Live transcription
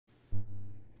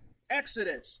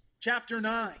Exodus chapter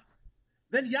 9.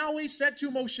 Then Yahweh said to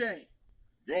Moshe,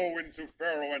 Go into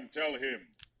Pharaoh and tell him,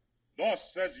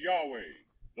 Thus says Yahweh,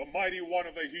 the mighty one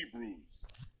of the Hebrews,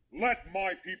 Let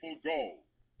my people go,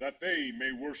 that they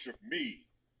may worship me.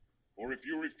 For if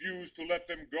you refuse to let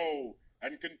them go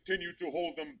and continue to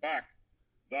hold them back,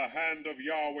 the hand of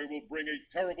Yahweh will bring a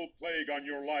terrible plague on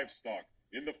your livestock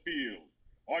in the field,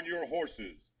 on your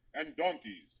horses and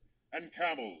donkeys and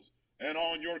camels, and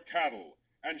on your cattle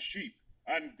and sheep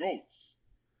and goats.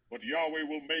 But Yahweh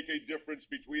will make a difference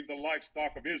between the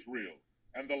livestock of Israel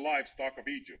and the livestock of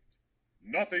Egypt.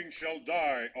 Nothing shall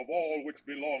die of all which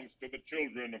belongs to the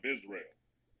children of Israel.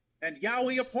 And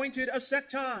Yahweh appointed a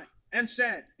set time, and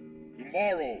said,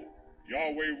 Tomorrow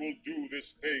Yahweh will do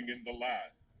this thing in the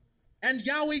land. And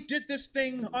Yahweh did this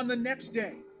thing on the next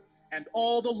day, and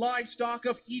all the livestock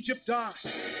of Egypt died.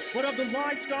 But of the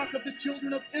livestock of the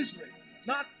children of Israel,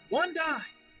 not one died.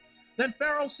 Then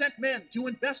Pharaoh sent men to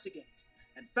investigate,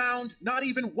 and found not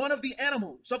even one of the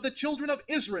animals of the children of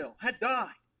Israel had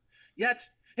died. Yet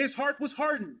his heart was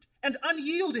hardened and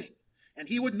unyielding, and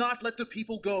he would not let the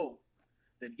people go.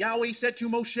 Then Yahweh said to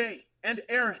Moshe and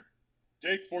Aaron,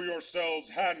 Take for yourselves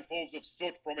handfuls of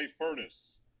soot from a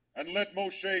furnace, and let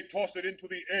Moshe toss it into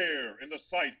the air in the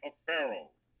sight of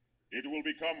Pharaoh. It will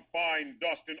become fine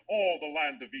dust in all the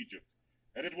land of Egypt,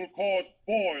 and it will cause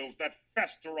boils that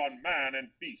fester on man and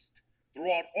beast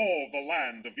throughout all the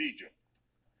land of Egypt.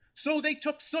 So they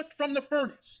took soot from the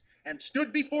furnace, and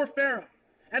stood before Pharaoh.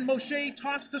 And Moshe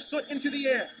tossed the soot into the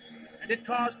air, and it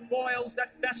caused boils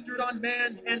that festered on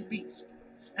man and beast.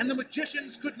 And the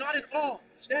magicians could not at all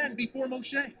stand before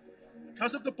Moshe,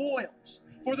 because of the boils,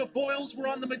 for the boils were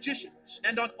on the magicians,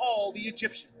 and on all the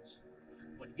Egyptians.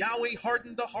 But Yahweh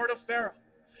hardened the heart of Pharaoh,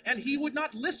 and he would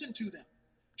not listen to them,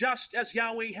 just as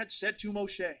Yahweh had said to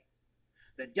Moshe.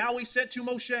 Then Yahweh said to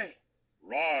Moshe,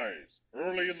 Rise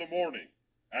early in the morning,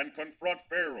 and confront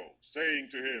Pharaoh, saying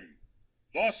to him,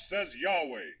 Thus says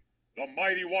Yahweh, the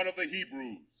mighty one of the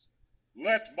Hebrews,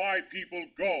 Let my people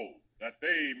go, that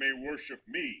they may worship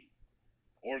me.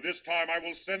 Or this time I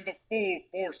will send the full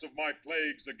force of my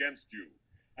plagues against you,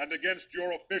 and against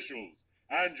your officials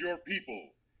and your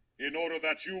people, in order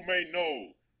that you may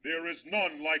know there is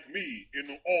none like me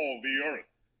in all the earth.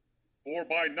 For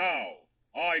by now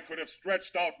I could have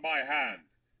stretched out my hand,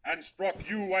 and struck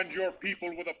you and your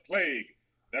people with a plague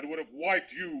that would have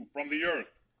wiped you from the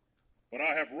earth. But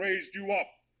I have raised you up,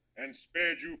 and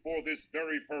spared you for this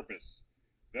very purpose,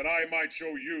 that I might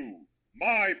show you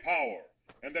my power,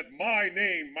 and that my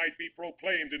name might be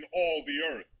proclaimed in all the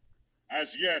earth.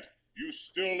 As yet you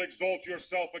still exalt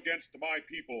yourself against my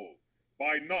people,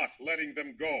 by not letting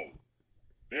them go.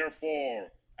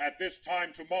 Therefore, at this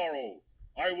time tomorrow,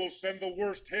 I will send the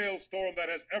worst hailstorm that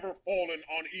has ever fallen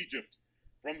on Egypt,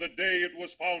 from the day it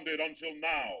was founded until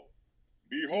now.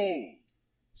 Behold,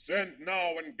 send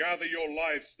now and gather your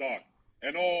livestock,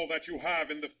 and all that you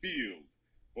have in the field,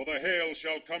 for the hail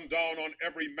shall come down on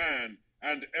every man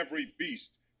and every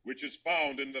beast which is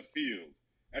found in the field,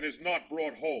 and is not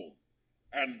brought home,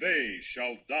 and they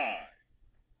shall die.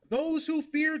 Those who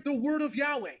feared the word of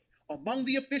Yahweh among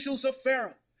the officials of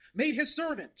Pharaoh made his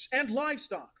servants and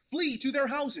livestock flee to their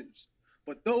houses.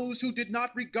 But those who did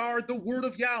not regard the word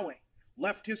of Yahweh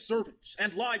left his servants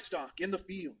and livestock in the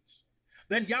fields.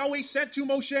 Then Yahweh said to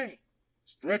Moshe,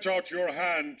 Stretch out your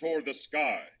hand toward the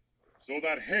sky, so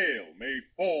that hail may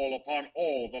fall upon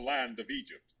all the land of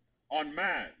Egypt, on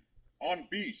man, on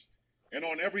beast, and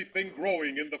on everything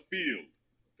growing in the field,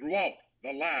 throughout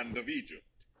the land of Egypt.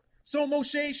 So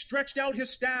Moshe stretched out his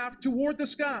staff toward the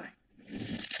sky.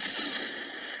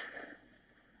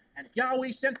 And Yahweh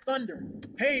sent thunder,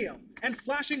 hail, and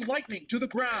flashing lightning to the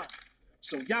ground.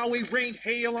 So Yahweh rained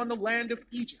hail on the land of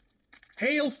Egypt.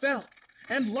 Hail fell,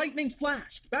 and lightning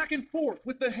flashed back and forth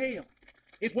with the hail.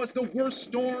 It was the worst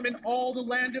storm in all the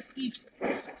land of Egypt,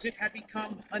 since it had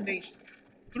become a nation.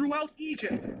 Throughout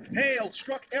Egypt, hail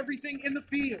struck everything in the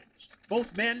fields,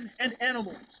 both men and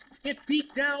animals. It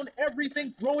beat down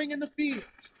everything growing in the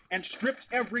fields, and stripped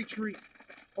every tree.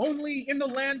 Only in the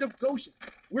land of Goshen,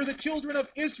 where the children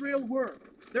of Israel were,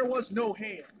 there was no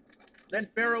hail. Then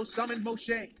Pharaoh summoned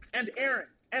Moshe and Aaron,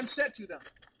 and said to them,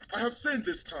 I have sinned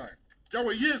this time.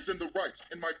 Yahweh is in the right,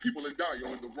 and my people and I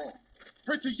are in the wrong.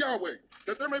 Pray to Yahweh,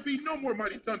 that there may be no more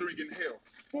mighty thundering and hail,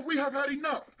 for we have had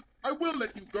enough. I will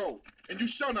let you go, and you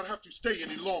shall not have to stay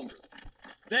any longer.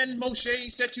 Then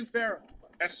Moshe said to Pharaoh,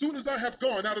 As soon as I have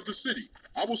gone out of the city,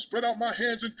 I will spread out my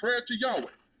hands in prayer to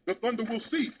Yahweh. The thunder will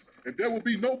cease, and there will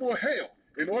be no more hail,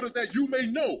 in order that you may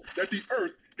know that the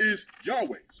earth is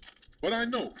Yahweh's. But I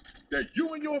know that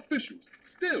you and your officials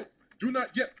still do not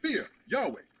yet fear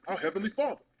Yahweh, our Heavenly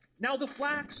Father. Now the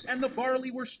flax and the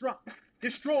barley were struck,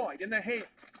 destroyed in the hail.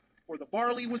 For the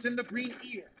barley was in the green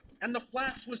ear, and the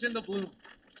flax was in the bloom.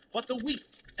 But the wheat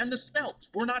and the spelt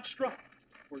were not struck,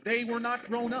 for they were not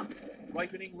grown up,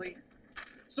 ripening later.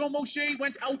 So Moshe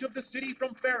went out of the city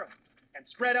from Pharaoh, and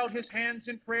spread out his hands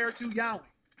in prayer to Yahweh.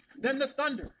 Then the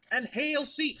thunder and hail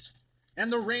ceased,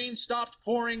 and the rain stopped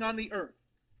pouring on the earth.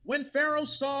 When Pharaoh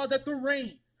saw that the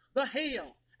rain, the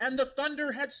hail, and the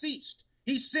thunder had ceased,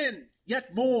 he sinned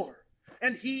yet more,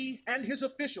 and he and his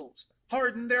officials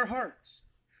hardened their hearts.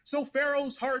 So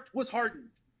Pharaoh's heart was hardened,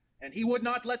 and he would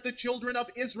not let the children of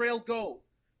Israel go,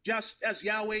 just as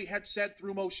Yahweh had said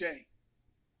through Moshe.